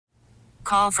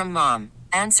Call from mom.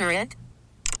 Answer it.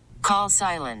 Call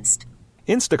silenced.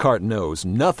 Instacart knows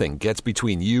nothing gets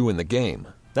between you and the game.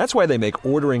 That's why they make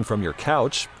ordering from your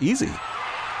couch easy.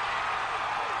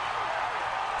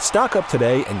 Stock up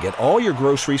today and get all your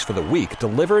groceries for the week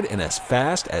delivered in as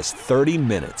fast as 30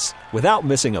 minutes without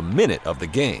missing a minute of the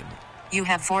game. You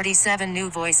have 47 new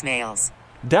voicemails.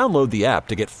 Download the app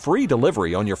to get free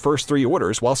delivery on your first 3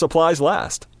 orders while supplies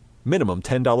last. Minimum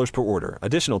 $10 per order.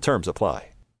 Additional terms apply.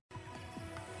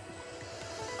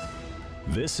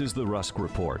 This is the Rusk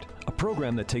Report, a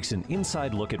program that takes an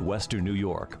inside look at Western New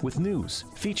York with news,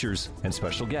 features, and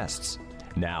special guests.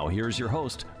 Now, here's your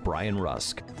host, Brian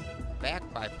Rusk.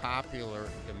 Backed by popular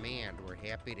demand, we're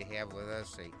happy to have with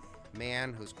us a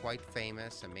man who's quite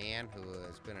famous, a man who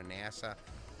has been a NASA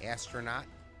astronaut.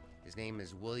 His name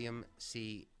is William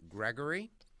C. Gregory.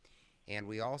 And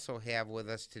we also have with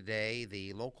us today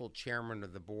the local chairman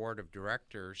of the board of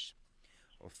directors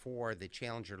for the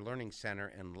Challenger Learning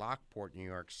Center in Lockport, New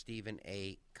York, Stephen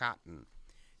A. Cotton.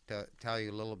 To tell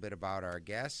you a little bit about our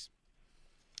guests,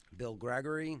 Bill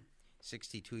Gregory,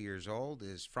 62 years old,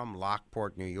 is from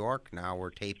Lockport, New York. Now we're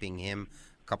taping him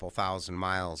a couple thousand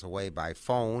miles away by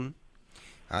phone.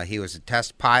 He was a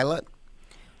test pilot,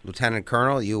 Lieutenant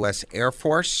Colonel, U.S. Air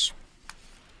Force,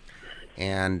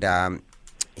 and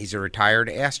he's a retired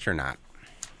astronaut.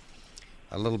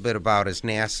 A little bit about his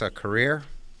NASA career.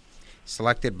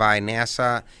 Selected by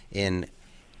NASA in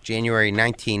January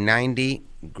 1990,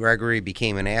 Gregory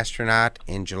became an astronaut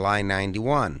in July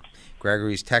 91.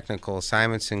 Gregory's technical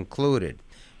assignments included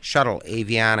Shuttle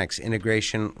Avionics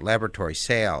Integration Laboratory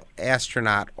SAIL,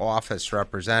 Astronaut Office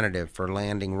Representative for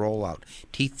Landing Rollout,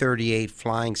 T-38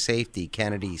 Flying Safety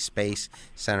Kennedy Space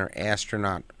Center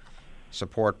Astronaut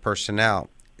Support Personnel,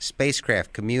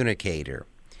 Spacecraft Communicator,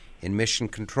 in Mission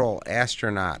Control,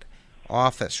 Astronaut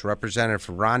Office Representative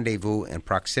for Rendezvous and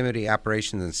Proximity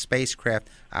Operations and Spacecraft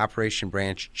Operation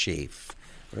Branch Chief.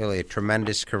 Really a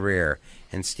tremendous career.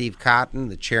 And Steve Cotton,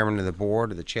 the chairman of the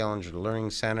board of the Challenger Learning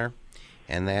Center,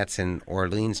 and that's in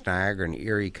Orleans, Niagara, and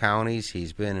Erie counties.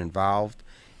 He's been involved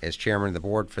as chairman of the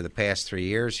board for the past 3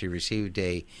 years. He received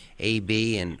a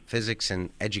AB in Physics and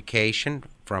Education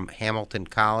from Hamilton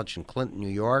College in Clinton, New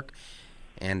York,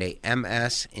 and a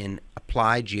MS in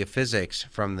Applied Geophysics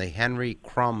from the Henry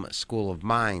Crum School of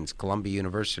Mines, Columbia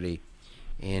University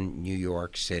in New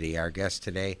York City. Our guest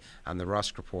today on the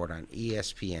Rusk Report on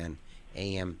ESPN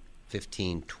AM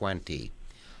 1520.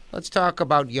 Let's talk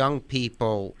about young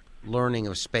people learning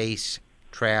of space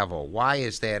travel. Why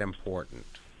is that important?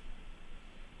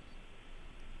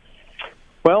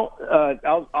 Well,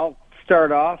 I'll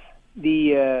start off.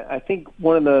 I think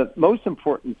one of the most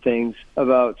important things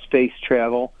about space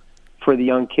travel for the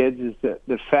young kids is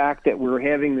the fact that we're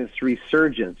having this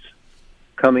resurgence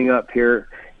coming up here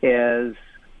as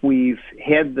we've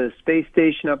had the space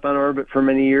station up on orbit for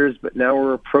many years, but now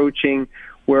we're approaching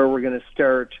where we're going to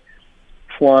start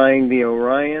flying the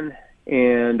Orion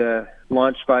and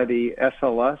launched by the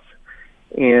SLS,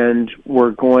 and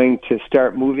we're going to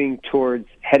start moving towards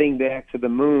heading back to the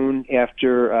moon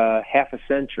after half a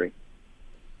century.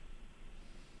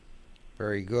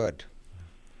 Very good.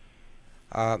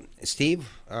 Steve,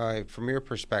 from your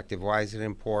perspective, why is it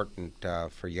important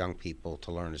for young people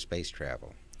to learn to space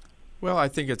travel? Well, I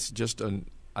think it's just an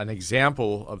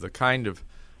example of the kind of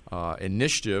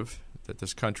initiative that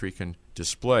this country can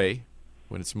display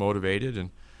when it's motivated.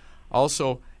 And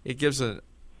also, it gives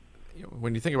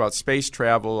when you think about space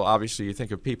travel, obviously you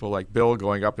think of people like Bill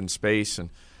going up in space, and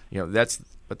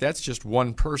that's just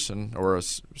one person or a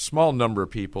small number of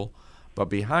people. But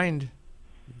behind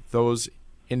those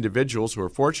individuals who are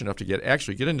fortunate enough to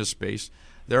actually get into space,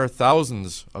 there are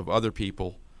thousands of other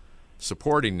people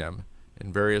supporting them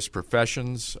in various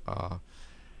professions.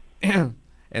 And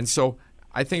so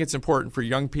I think it's important for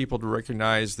young people to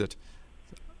recognize that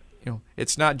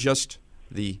it's not just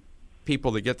the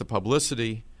people that get the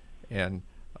publicity and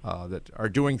that are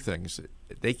doing things.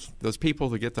 Those people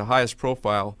that get the highest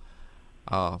profile,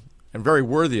 and very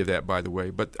worthy of that, by the way,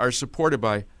 but are supported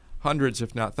by hundreds,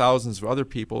 if not thousands, of other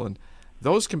people. And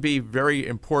those can be very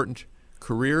important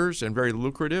careers and very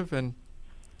lucrative and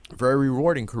very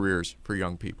rewarding careers for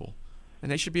young people.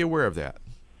 And they should be aware of that.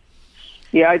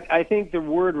 Yeah, I think the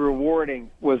word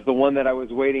rewarding was the one that I was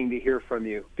waiting to hear from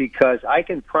you, because I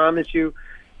can promise you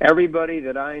everybody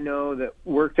that I know that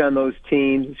worked on those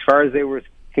teams, as far as they were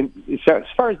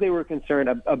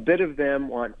concerned, a bit of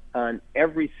them on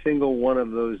every single one of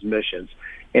those missions.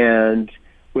 And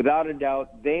without a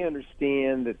doubt, they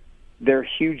understand that they're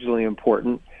hugely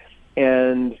important.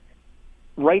 And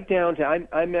right down to,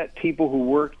 I met people who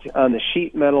worked on the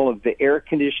sheet metal of the air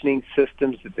conditioning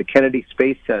systems at the Kennedy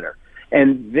Space Center.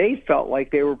 And they felt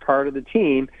like they were part of the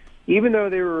team, even though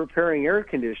they were repairing air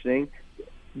conditioning.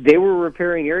 They were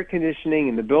repairing air conditioning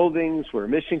in the buildings where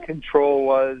mission control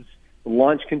was, the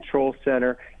launch control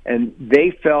center, and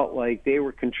they felt like they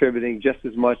were contributing just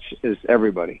as much as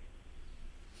everybody.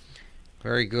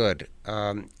 Very good.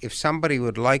 If somebody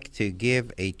would like to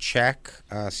give a check,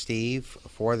 Steve,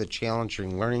 for the Challenger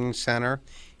Learning Center,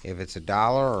 if it's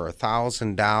 $1 or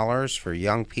 $1,000 for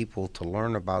young people to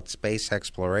learn about space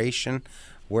exploration,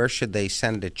 where should they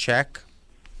send a check?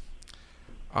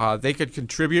 They could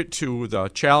contribute to the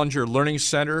Challenger Learning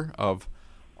Center of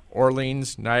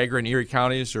Orleans, Niagara, and Erie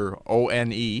counties, or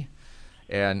ONE.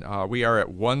 And we are at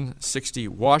 160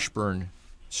 Washburn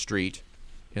Street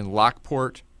in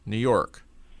Lockport, New York.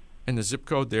 And the zip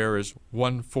code there is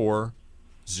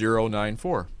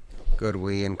 14094. Good.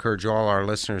 We encourage all our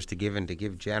listeners to give and to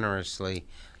give generously.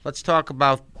 Let's talk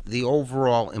about the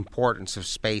overall importance of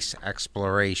space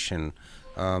exploration,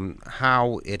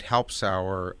 how it helps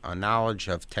our knowledge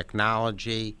of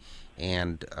technology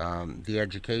and the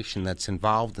education that's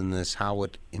involved in this, how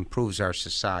it improves our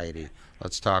society.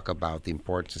 Let's talk about the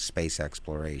importance of space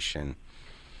exploration.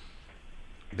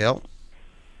 Bill?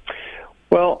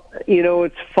 Well, you know,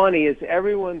 it's funny is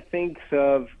everyone thinks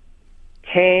of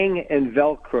Tang and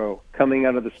Velcro coming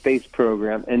out of the space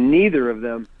program, and neither of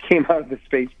them came out of the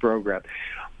space program.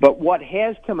 But what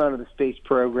has come out of the space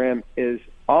program is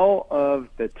all of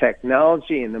the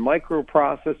technology and the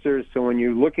microprocessors. So when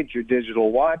you look at your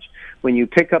digital watch, when you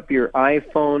pick up your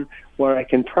iPhone, what I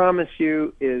can promise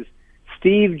you is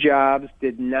Steve Jobs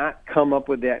did not come up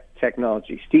with that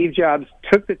technology. Steve Jobs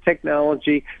took the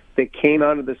technology that came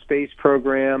out of the space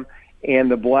program and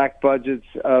the black budgets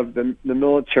of the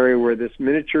military, where this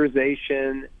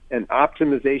miniaturization and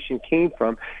optimization came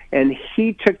from, and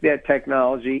he took that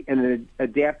technology and then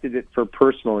adapted it for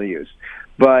personal use.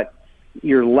 But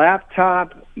your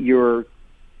laptop, your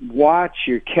watch,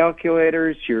 your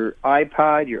calculators, your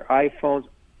iPod, your iPhones,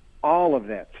 all of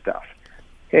that stuff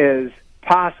is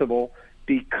possible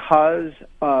because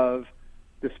of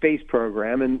the space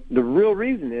program. And the real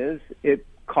reason is it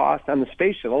cost on the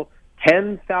space shuttle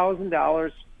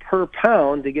 $10,000 per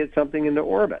pound to get something into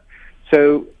orbit.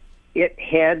 So it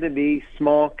had to be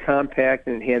small, compact,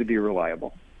 and it had to be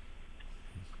reliable.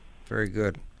 Very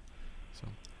good. So,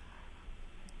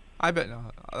 I bet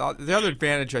the other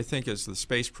advantage, I think, is the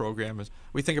space program is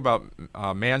we think about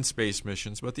manned space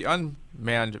missions, but the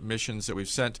unmanned missions that we've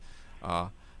sent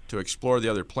to explore the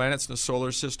other planets in the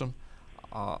solar system,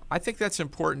 I think that's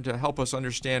important to help us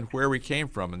understand where we came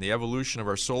from and the evolution of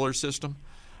our solar system.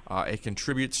 It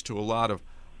contributes to a lot of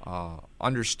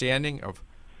understanding of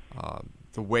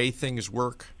the way things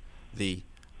work, the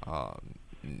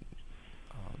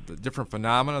different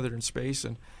phenomena that are in space,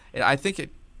 and I think it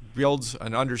builds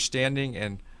an understanding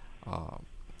and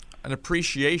an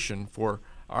appreciation for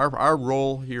our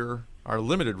role here, our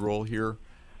limited role here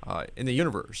in the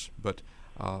universe. But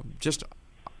just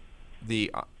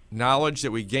the knowledge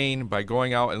that we gain by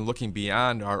going out and looking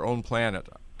beyond our own planet,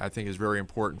 I think, is very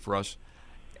important for us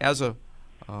as a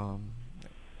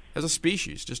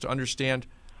species, just to understand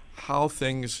how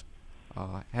things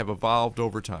have evolved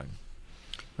over time.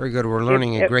 Very good. We're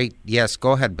learning a great... Yes,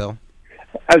 go ahead, Bill.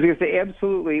 I was going to say,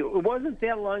 absolutely. It wasn't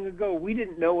that long ago we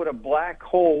didn't know what a black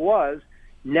hole was.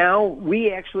 Now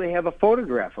we actually have a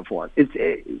photograph of one.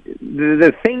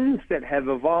 The things that have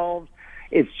evolved,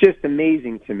 it's just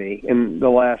amazing to me in the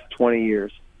last 20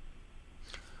 years.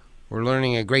 We're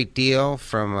learning a great deal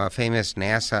from a famous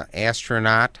NASA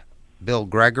astronaut, Bill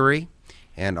Gregory.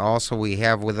 And also we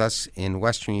have with us in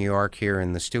Western New York here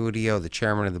in the studio the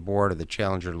chairman of the board of the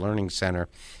Challenger Learning Center,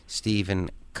 Stephen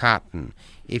Cotton.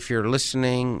 If you're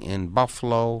listening in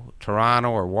Buffalo,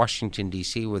 Toronto, or Washington,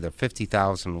 D.C. with a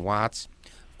 50,000 watts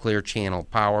clear channel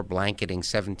power blanketing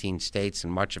 17 states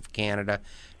and much of Canada,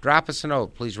 drop us a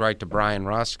note. Please write to Brian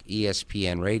Rusk,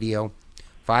 ESPN Radio,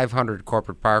 500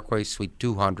 Corporate Parkway, Suite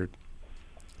 200,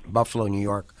 Buffalo, New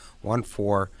York,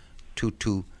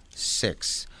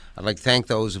 14226. I'd like to thank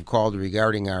those who've called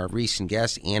regarding our recent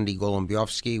guest, Andy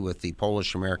Golombiowski with the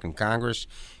Polish American Congress,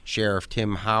 Sheriff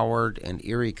Tim Howard, and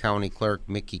Erie County Clerk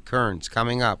Mickey Kearns.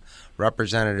 Coming up,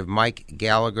 Representative Mike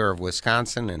Gallagher of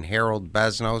Wisconsin and Harold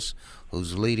Beznos,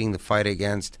 who's leading the fight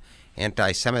against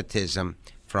anti-Semitism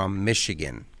from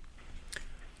Michigan.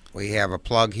 We have a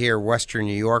plug here. Western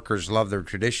New Yorkers love their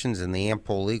traditions, and the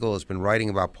Am-Pol Eagle has been writing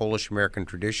about Polish-American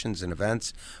traditions and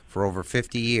events for over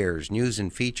 50 years. News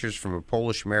and features from a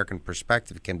Polish-American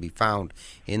perspective can be found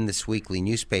in this weekly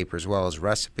newspaper, as well as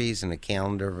recipes and a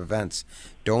calendar of events.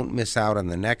 Don't miss out on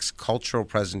the next cultural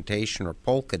presentation or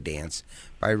polka dance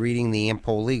by reading the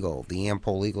Am-Pol Eagle. The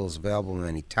Am-Pol Eagle is available in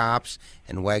many Tops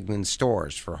and Wegmans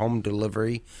stores. For home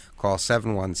delivery, call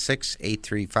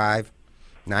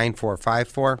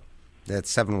 716-835-9454.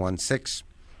 That's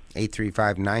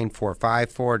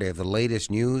 716-835-9454. They have the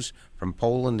latest news from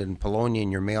Poland and Polonia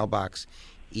in your mailbox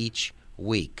each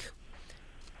week.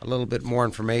 A little bit more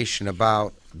information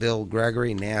about Bill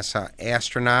Gregory, NASA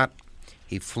astronaut.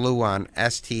 He flew on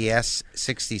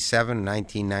STS-67 in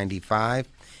 1995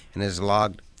 and has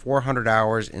logged 400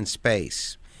 hours in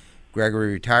space.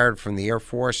 Gregory retired from the Air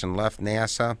Force and left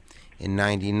NASA in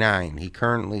 1999. He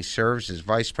currently serves as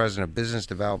Vice President of Business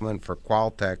Development for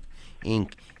Qualtech,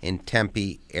 Inc. in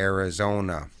Tempe,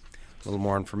 Arizona. A little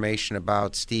more information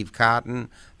about Steve Cotton.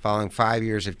 Following 5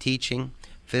 years of teaching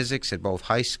physics at both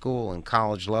high school and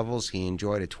college levels, he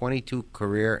enjoyed a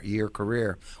 22-year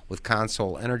career with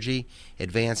Consol Energy,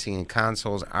 advancing in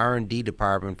Consol's R&D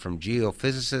department from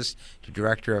geophysicist to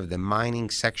director of the mining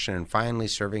section, and finally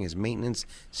serving as maintenance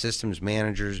systems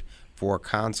manager for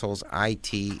Consol's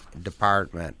IT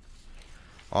department.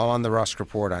 All on the Rusk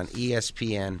Report on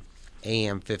ESPN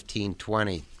AM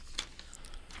 1520.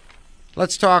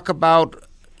 Let's talk about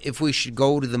if we should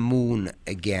go to the moon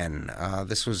again.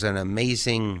 This was an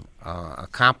amazing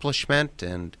accomplishment,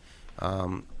 and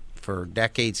for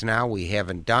decades now we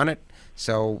haven't done it.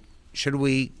 So should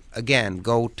we again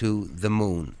go to the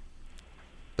moon?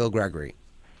 Bill Gregory.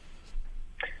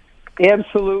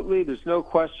 Absolutely. There's no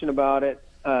question about it,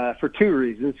 for two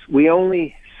reasons. We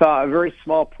only saw a very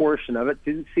small portion of it,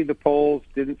 didn't see the poles,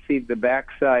 didn't see the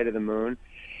backside of the moon.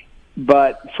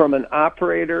 But from an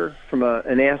operator, from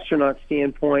an astronaut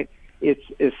standpoint, it's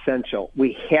essential.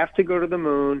 We have to go to the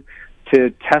moon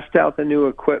to test out the new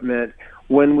equipment.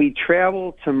 When we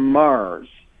travel to Mars,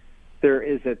 there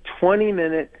is a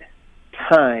 20-minute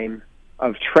time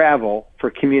of travel for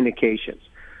communications.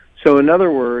 So in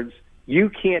other words, you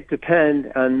can't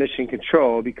depend on mission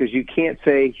control, because you can't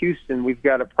say, Houston, we've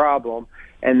got a problem,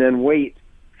 and then wait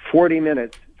 40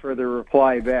 minutes for the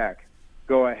reply back.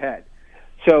 Go ahead.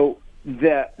 So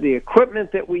the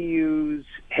equipment that we use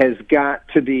has got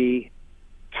to be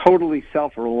totally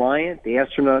self-reliant. The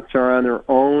astronauts are on their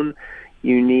own.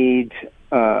 You need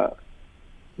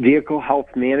vehicle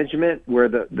health management, where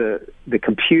the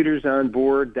computers on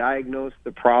board diagnose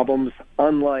the problems,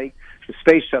 unlike the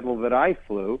space shuttle that I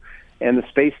flew and the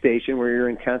space station, where you're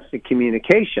in constant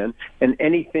communication. And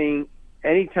anytime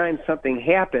something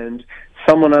happened,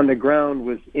 someone on the ground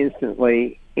was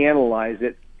instantly analyze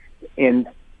it, and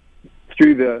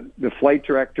through the flight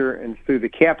director and through the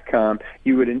Capcom,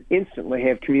 you would instantly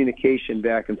have communication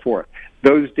back and forth.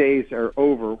 Those days are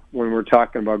over when we're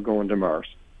talking about going to Mars.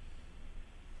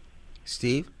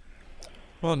 Steve?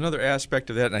 Well, another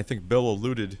aspect of that, and I think Bill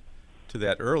alluded to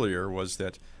that earlier, was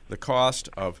that the cost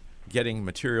of getting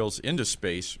materials into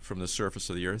space from the surface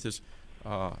of the Earth is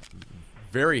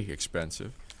very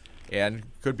expensive and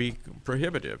could be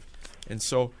prohibitive. And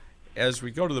so as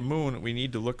we go to the moon, we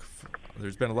need to look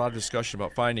there's been a lot of discussion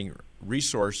about finding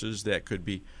resources that could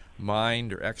be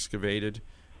mined or excavated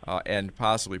and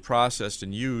possibly processed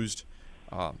and used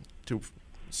to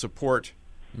support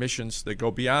missions that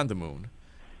go beyond the moon.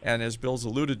 And as Bill's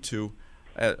alluded to,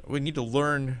 we need to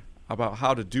learn about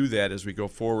how to do that as we go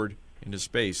forward into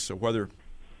space. So whether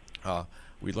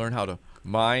we learn how to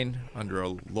mine under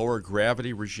a lower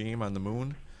gravity regime on the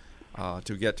moon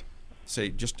to get, say,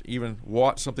 just even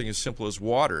something as simple as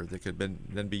water that could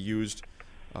then be used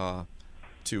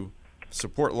to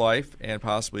support life and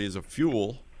possibly as a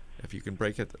fuel if you can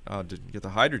break it to get the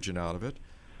hydrogen out of it.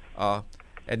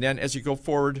 And then as you go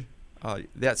forward,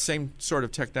 that same sort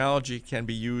of technology can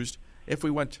be used if we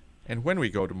went and when we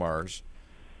go to Mars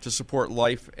to support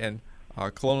life and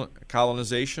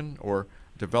colonization or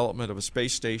development of a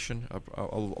space station,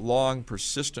 a long,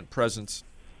 persistent presence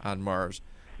on Mars.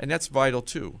 And that's vital,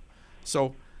 too.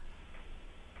 So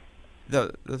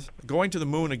the going to the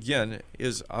moon, again,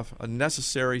 is a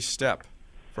necessary step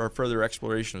for our further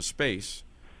exploration of space,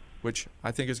 which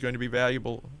I think is going to be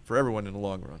valuable for everyone in the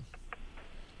long run.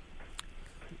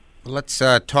 Let's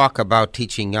talk about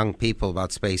teaching young people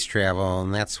about space travel,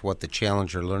 and that's what the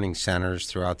Challenger Learning Centers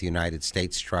throughout the United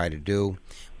States try to do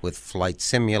with flight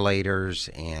simulators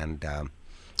and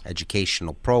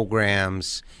educational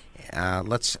programs.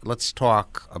 Let's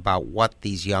talk about what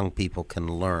these young people can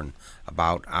learn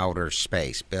about outer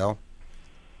space. Bill?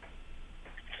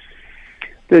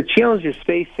 The Challenger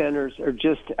Space Centers are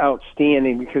just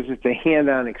outstanding because it's a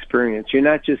hand-on experience. You're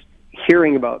not just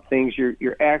hearing about things,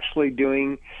 you're actually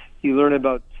doing. You learn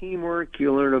about teamwork,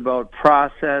 you learn about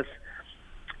process.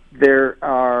 There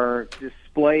are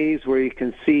displays where you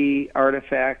can see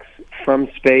artifacts from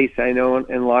space. I know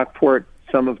in Lockport,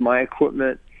 some of my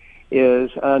equipment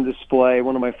is on display.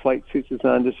 One of my flight suits is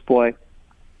on display.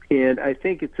 And I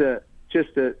think it's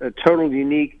just a total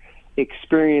unique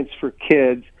experience for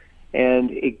kids,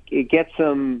 and it gets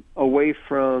them away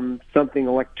from something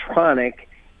electronic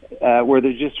where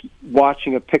they're just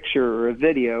watching a picture or a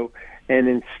video, and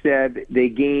instead they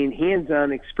gain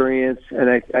hands-on experience, and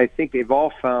I think they've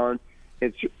all found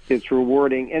it's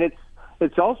rewarding. And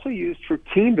it's also used for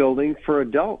team building for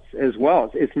adults as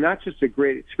well. It's not just a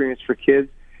great experience for kids,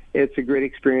 it's a great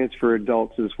experience for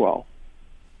adults as well.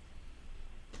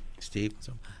 Steve?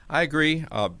 So, I agree.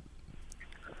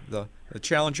 The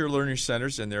Challenger Learning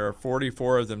Centers, and there are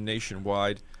 44 of them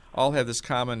nationwide, all have this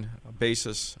common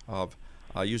basis of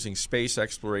using space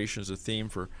exploration as a theme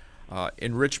for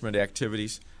enrichment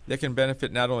activities that can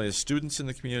benefit not only the students in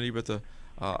the community but the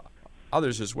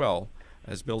others as well,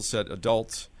 as Bill said,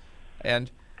 adults.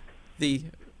 And the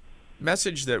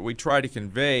message that we try to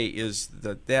convey is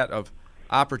that of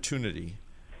opportunity,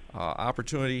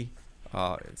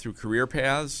 through career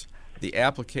paths, the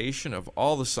application of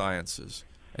all the sciences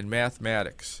and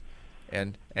mathematics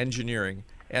and engineering.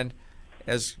 And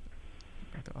as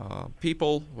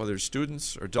people, whether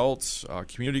students or adults,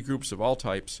 community groups of all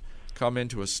types, come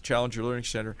into a Challenger Learning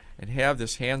Center and have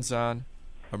this hands-on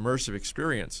immersive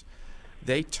experience,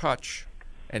 they touch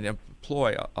and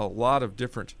employ a lot of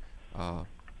different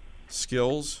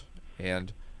skills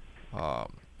and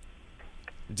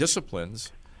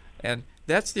disciplines. And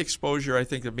that's the exposure, I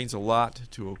think, that means a lot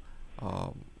to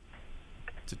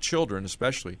children,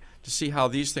 especially, to see how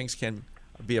these things can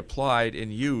be applied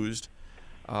and used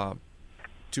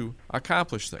to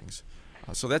accomplish things.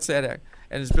 So that's that.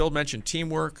 And as Bill mentioned,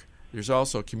 teamwork. There's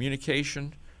also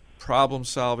communication, problem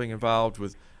solving involved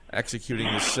with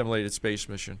executing this simulated space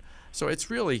mission. So it's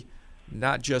really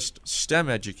not just STEM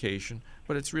education,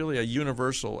 but it's really a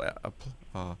universal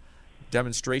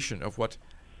demonstration of what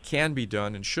can be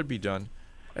done and should be done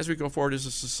as we go forward as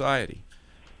a society.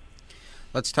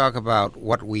 Let's talk about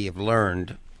what we have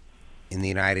learned in the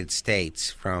United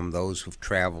States from those who've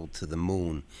traveled to the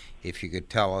moon. If you could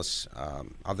tell us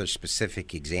other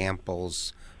specific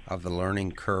examples of the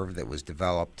learning curve that was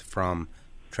developed from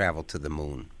travel to the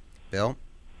moon. Bill?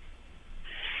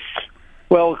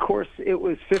 Well, of course, it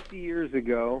was 50 years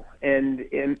ago,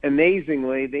 and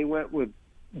amazingly, they went with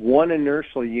one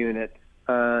inertial unit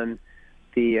on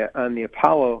the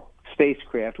Apollo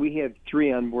spacecraft. We had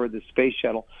 3 on board the space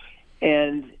shuttle.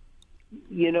 And,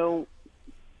 you know,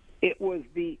 it was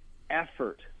the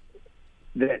effort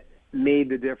that made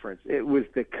the difference. It was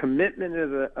the commitment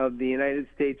of the United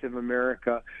States of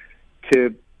America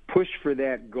to push for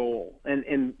that goal.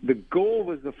 And the goal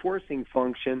was the forcing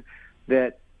function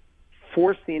that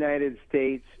forced the United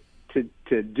States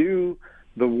to do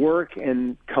the work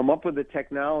and come up with the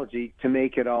technology to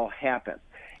make it all happen.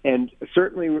 And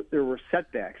certainly there were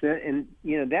setbacks. And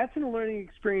you know, that's a learning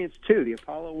experience, too. The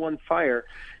Apollo 1 fire,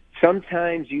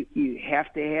 sometimes you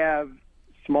have to have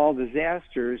small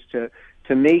disasters to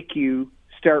make you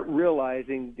start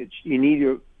realizing that you need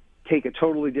to take a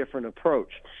totally different approach.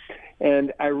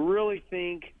 And I really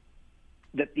think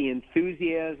that the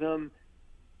enthusiasm,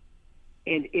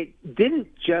 and it didn't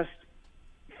just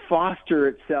foster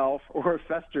itself or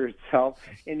fester itself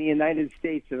in the United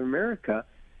States of America.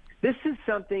 This is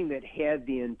something that had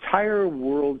the entire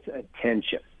world's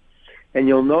attention. And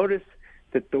you'll notice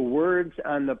that the words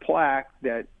on the plaque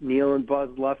that Neil and Buzz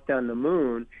left on the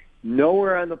moon,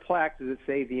 nowhere on the plaque does it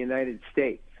say the United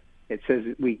States. It says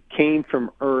we came from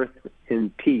Earth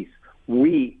in peace.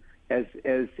 We as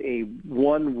a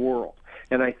one world.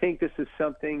 And I think this is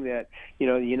something that, you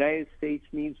know, the United States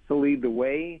needs to lead the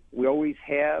way. We always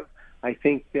have. I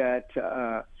think that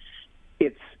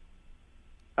it's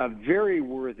a very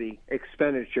worthy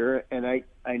expenditure, and I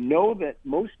know that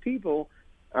most people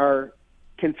are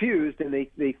confused, and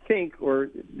they think, or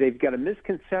they've got a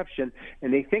misconception,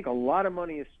 and they think a lot of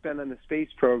money is spent on the space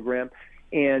program.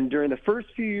 And during the first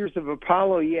few years of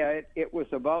Apollo, it was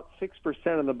about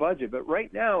 6% of the budget, but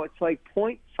right now it's like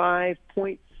 0.5,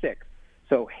 0.6,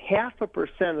 so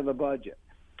 0.5% of the budget.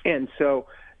 And so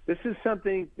this is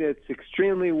something that's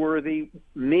extremely worthy.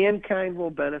 Mankind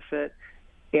will benefit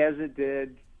as it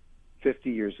did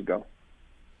 50 years ago.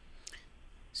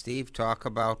 Steve, talk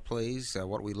about, please,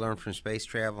 what we learned from space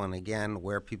travel, and again,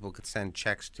 where people could send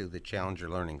checks to the Challenger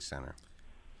Learning Center.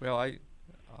 Well,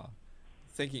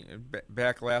 thinking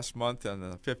back last month on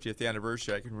the 50th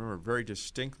anniversary, I can remember very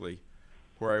distinctly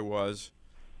where I was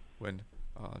when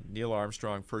Neil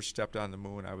Armstrong first stepped on the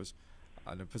moon. I was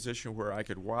in a position where I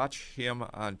could watch him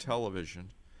on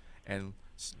television and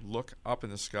look up in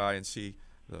the sky and see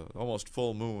the almost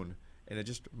full moon. And I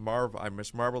just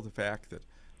marveled the fact that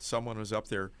someone was up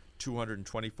there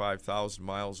 225,000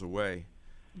 miles away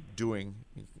doing,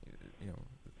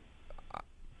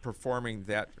 performing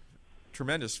that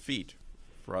tremendous feat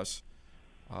for us,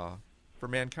 for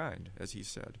mankind, as he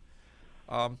said.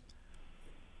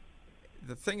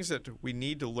 The things that we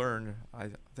need to learn, I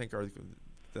think, are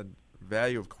the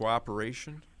value of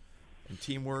cooperation and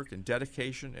teamwork and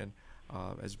dedication, and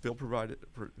as Bill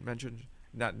mentioned,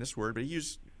 not in this word, but he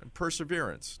used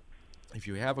perseverance. If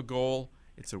you have a goal,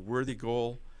 it's a worthy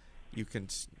goal, you can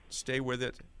stay with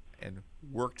it and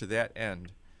work to that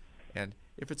end. And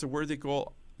if it's a worthy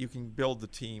goal, you can build the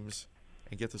teams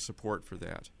and get the support for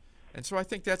that. And so I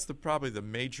think that's probably the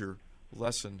major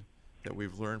lesson that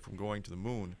we've learned from going to the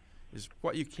moon, is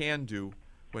what you can do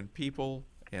when people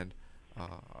can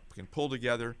pull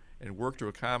together and work to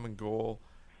a common goal,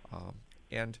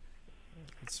 and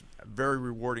it's a very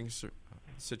rewarding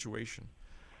situation.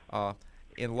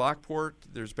 In Lockport,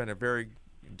 there's been a very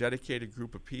dedicated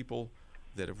group of people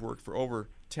that have worked for over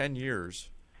 10 years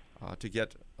to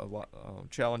get a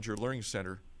Challenger Learning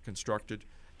Center constructed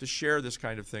to share this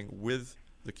kind of thing with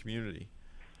the community.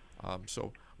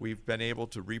 So we've been able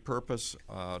to repurpose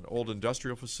an old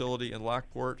industrial facility in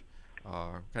Lockport,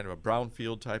 kind of a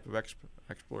brownfield type of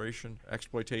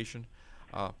exploitation.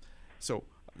 So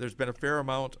there's been a fair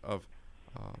amount of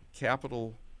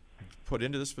capital put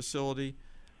into this facility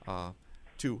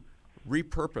to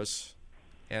repurpose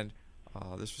and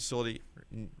this facility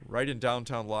right in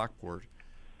downtown Lockport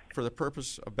for the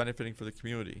purpose of benefiting for the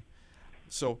community.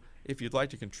 So if you'd like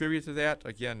to contribute to that,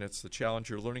 again, it's the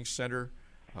Challenger Learning Center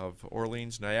of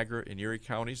Orleans, Niagara, and Erie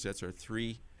counties. That's our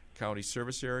 3-county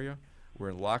service area. We're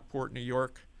in Lockport, New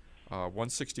York,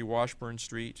 160 Washburn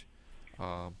Street.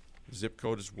 Zip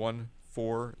code is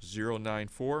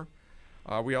 14094.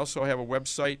 We also have a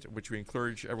website, which we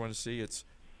encourage everyone to see. It's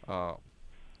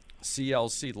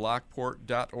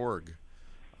clclockport.org.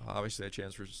 Obviously,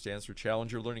 that stands for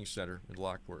Challenger Learning Center in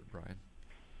Lockport, Brian.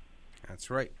 That's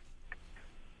right.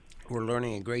 We're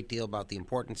learning a great deal about the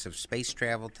importance of space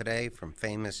travel today from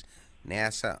famous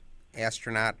NASA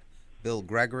astronaut Bill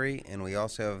Gregory, and we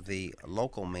also have the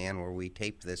local man where we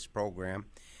taped this program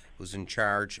who's in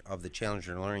charge of the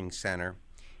Challenger Learning Center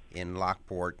in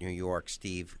Lockport, New York,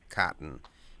 Steve Cotton.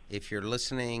 If you're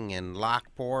listening in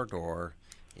Lockport or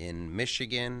in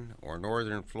Michigan or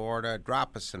Northern Florida,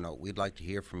 drop us a note. We'd like to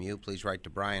hear from you. Please write to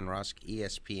Brian Rusk,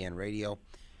 ESPN Radio,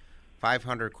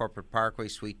 500 Corporate Parkway,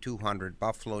 Suite 200,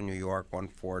 Buffalo, New York,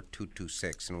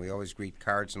 14226. And we always greet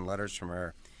cards and letters from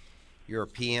our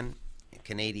European and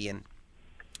Canadian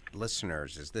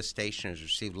listeners, as this station has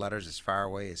received letters as far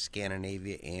away as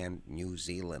Scandinavia and New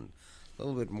Zealand. A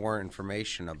little bit more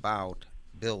information about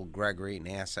Bill Gregory,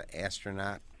 NASA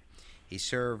astronaut. He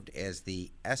served as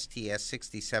the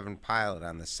STS-67 pilot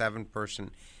on the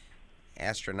 7-person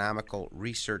astronomical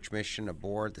research mission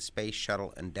aboard the Space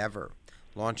Shuttle Endeavour,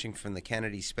 launching from the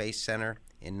Kennedy Space Center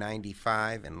in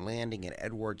 '95 and landing at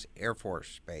Edwards Air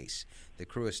Force Base. The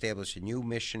crew established a new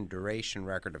mission duration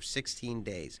record of 16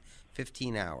 days,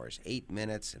 15 hours, 8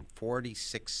 minutes, and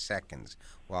 46 seconds,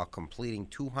 while completing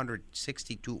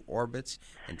 262 orbits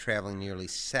and traveling nearly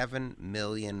 7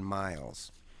 million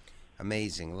miles.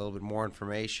 Amazing. A little bit more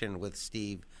information with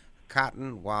Steve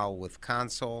Cotton. While with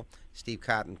Console, Steve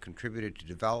Cotton contributed to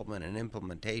development and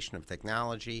implementation of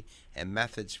technology and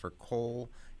methods for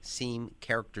coal seam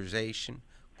characterization,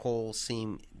 coal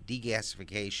seam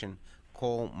degasification,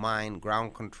 coal mine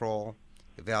ground control,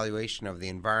 evaluation of the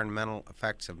environmental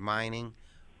effects of mining,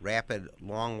 rapid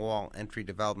longwall entry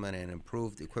development, and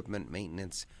improved equipment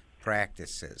maintenance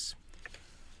practices.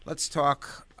 Let's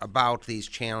talk about these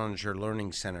Challenger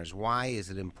Learning Centers. Why is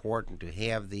it important to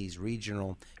have these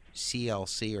regional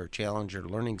CLC or Challenger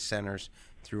Learning Centers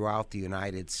throughout the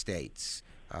United States?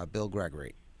 Bill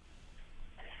Gregory.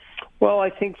 Well, I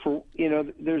think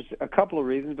there's a couple of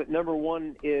reasons, but number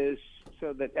one is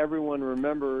so that everyone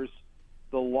remembers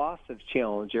the loss of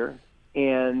Challenger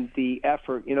and the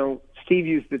effort. Steve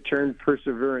used the term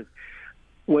perseverance.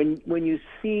 When you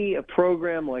see a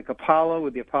program like Apollo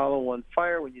with the Apollo 1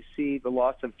 fire, when you see the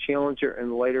loss of Challenger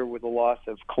and later with the loss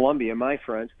of Columbia, my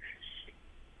friends,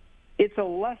 it's a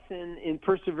lesson in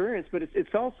perseverance, but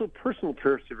it's also personal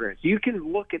perseverance. You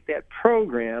can look at that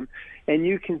program and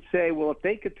you can say, well, if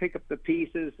they could pick up the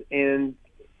pieces and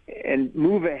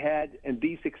move ahead and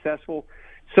be successful,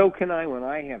 So can I when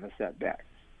I have a setback.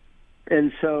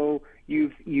 And so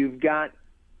you've got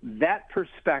that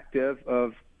perspective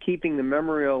of keeping the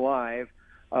memory alive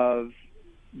of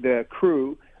the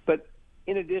crew. But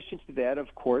in addition to that,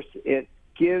 of course, it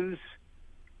gives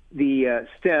the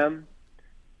STEM,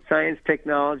 science,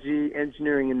 technology,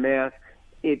 engineering, and math,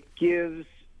 it gives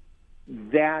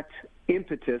that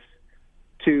impetus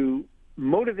to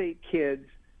motivate kids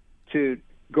to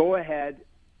go ahead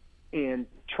and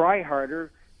try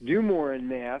harder, do more in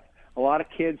math. A lot of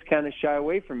kids kind of shy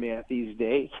away from math these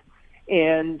days.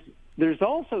 And there's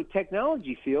also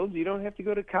technology fields you don't have to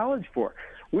go to college for.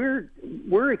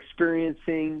 We're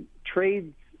experiencing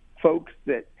trade folks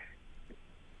that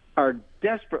are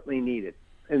desperately needed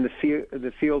in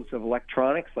the fields of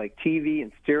electronics, like TV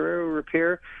and stereo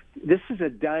repair. This is a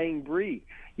dying breed.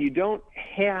 You don't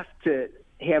have to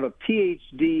have a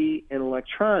PhD in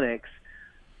electronics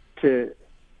to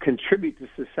contribute to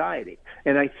society.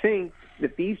 And I think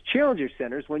that these Challenger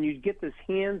Centers, when you get this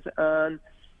hands-on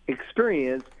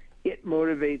experience, it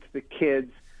motivates the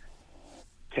kids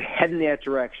to head in that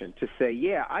direction, to say,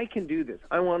 yeah, I can do this.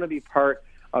 I want to be part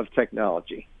of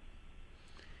technology.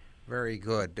 Very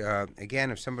good.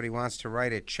 Again, if somebody wants to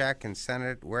write a check and send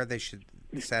it, where they should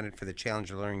send it for the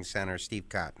Challenger Learning Center, Steve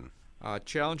Cotton.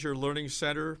 Challenger Learning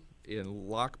Center in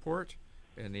Lockport,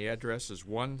 and the address is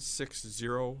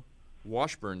 160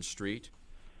 Washburn Street,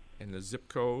 and the zip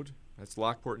code, that's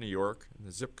Lockport, New York, and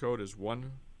the zip code is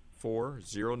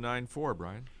 14094,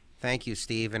 Brian. Thank you,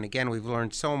 Steve. And again, we've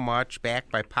learned so much.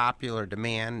 Backed by popular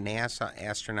demand, NASA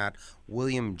astronaut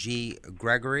William G.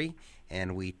 Gregory,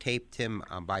 and we taped him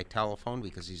by telephone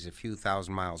because he's a few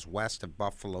thousand miles west of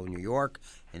Buffalo, New York,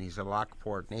 and he's a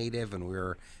Lockport native, and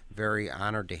we're very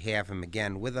honored to have him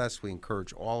again with us. We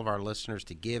encourage all of our listeners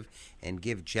to give and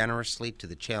give generously to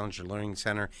the Challenger Learning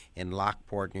Center in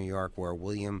Lockport, New York, where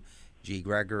William G.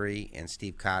 Gregory and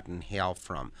Steve Cotton hail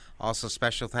from. Also,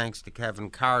 special thanks to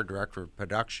Kevin Carr, Director of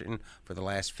Production, for the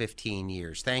last 15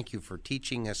 years. Thank you for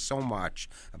teaching us so much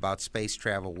about space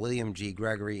travel, William G.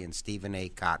 Gregory and Stephen A.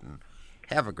 Cotton.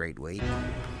 Have a great week.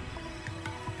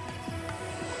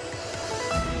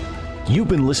 You've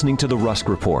been listening to The Rusk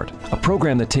Report, a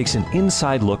program that takes an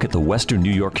inside look at the Western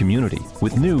New York community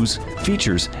with news,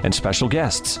 features, and special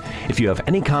guests. If you have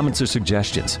any comments or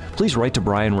suggestions, please write to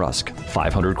Brian Rusk,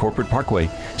 500 Corporate Parkway,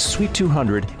 Suite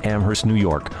 200, Amherst, New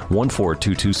York,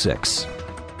 14226.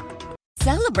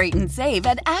 Celebrate and save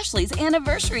at Ashley's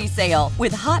Anniversary Sale.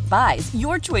 With Hot Buys,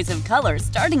 your choice of colors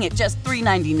starting at just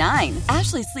 $3.99.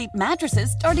 Ashley Sleep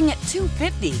mattresses starting at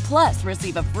 $2.50. Plus,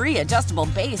 receive a free adjustable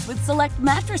base with select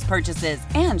mattress purchases.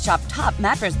 And shop top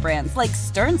mattress brands like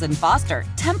Stearns & Foster,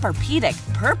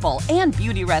 Tempur-Pedic, Purple, and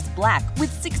Beautyrest Black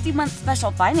with 60-month special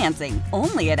financing.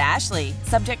 Only at Ashley.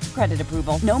 Subject to credit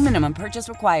approval. No minimum purchase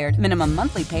required. Minimum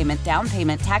monthly payment, down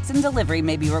payment, tax, and delivery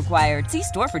may be required. See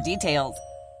store for details.